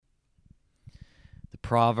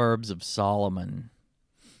Proverbs of Solomon.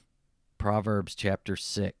 Proverbs chapter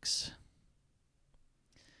 6.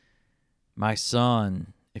 My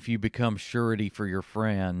son, if you become surety for your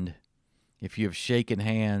friend, if you have shaken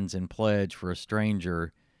hands and pledged for a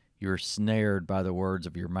stranger, you are snared by the words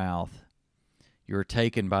of your mouth. You are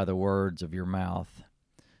taken by the words of your mouth.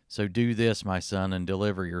 So do this, my son, and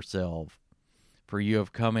deliver yourself. For you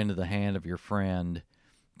have come into the hand of your friend.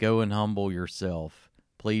 Go and humble yourself.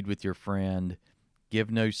 Plead with your friend. Give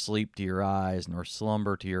no sleep to your eyes, nor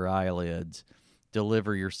slumber to your eyelids.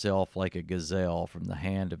 Deliver yourself like a gazelle from the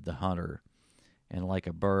hand of the hunter, and like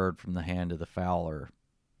a bird from the hand of the fowler.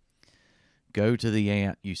 Go to the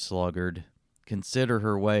ant, you sluggard. Consider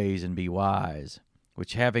her ways and be wise,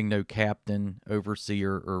 which having no captain,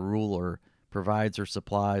 overseer, or ruler, provides her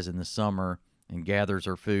supplies in the summer and gathers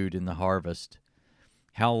her food in the harvest.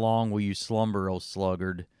 How long will you slumber, O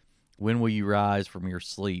sluggard? When will you rise from your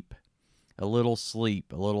sleep? A little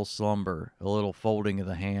sleep, a little slumber, a little folding of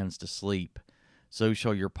the hands to sleep. So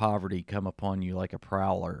shall your poverty come upon you like a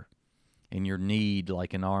prowler, and your need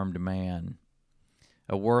like an armed man.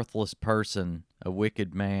 A worthless person, a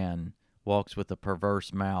wicked man, walks with a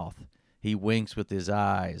perverse mouth. He winks with his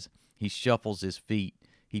eyes. He shuffles his feet.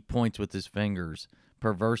 He points with his fingers.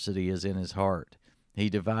 Perversity is in his heart. He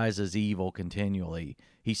devises evil continually.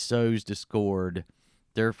 He sows discord.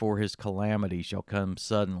 Therefore his calamity shall come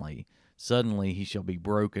suddenly. Suddenly he shall be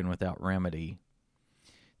broken without remedy.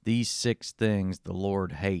 These 6 things the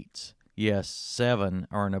Lord hates. Yes, 7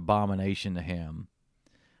 are an abomination to him.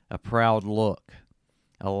 A proud look,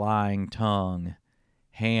 a lying tongue,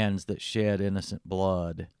 hands that shed innocent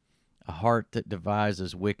blood, a heart that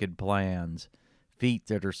devises wicked plans, feet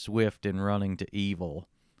that are swift in running to evil,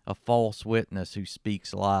 a false witness who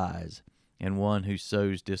speaks lies, and one who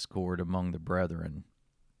sows discord among the brethren.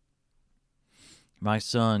 My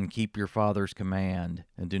son, keep your father's command,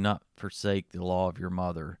 and do not forsake the law of your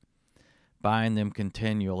mother. Bind them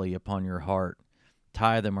continually upon your heart.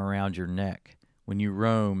 Tie them around your neck. When you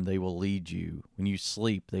roam, they will lead you. When you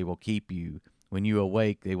sleep, they will keep you. When you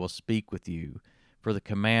awake, they will speak with you. For the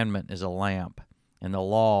commandment is a lamp, and the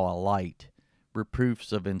law a light.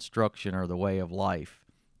 Reproofs of instruction are the way of life,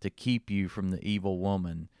 to keep you from the evil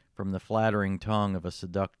woman, from the flattering tongue of a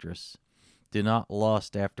seductress. Do not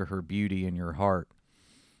lust after her beauty in your heart,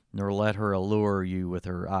 nor let her allure you with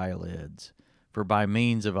her eyelids. For by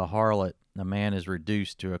means of a harlot a man is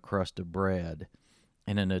reduced to a crust of bread,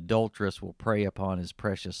 and an adulteress will prey upon his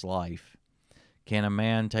precious life. Can a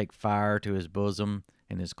man take fire to his bosom,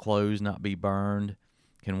 and his clothes not be burned?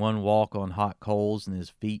 Can one walk on hot coals, and his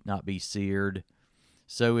feet not be seared?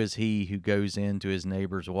 So is he who goes in to his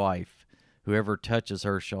neighbor's wife. Whoever touches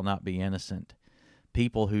her shall not be innocent.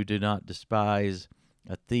 People who do not despise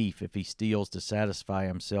a thief if he steals to satisfy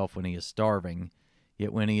himself when he is starving,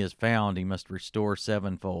 yet when he is found he must restore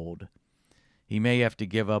 7-fold. He may have to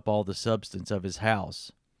give up all the substance of his house.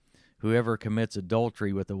 Whoever commits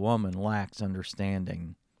adultery with a woman lacks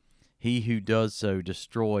understanding. He who does so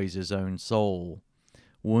destroys his own soul.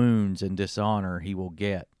 Wounds and dishonor he will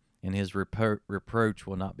get, and his reproach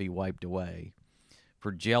will not be wiped away.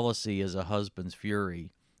 For jealousy is a husband's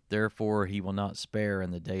fury. Therefore he will not spare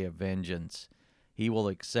in the day of vengeance. He will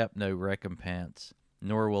accept no recompense,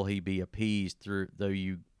 nor will he be appeased though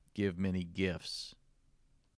you give many gifts.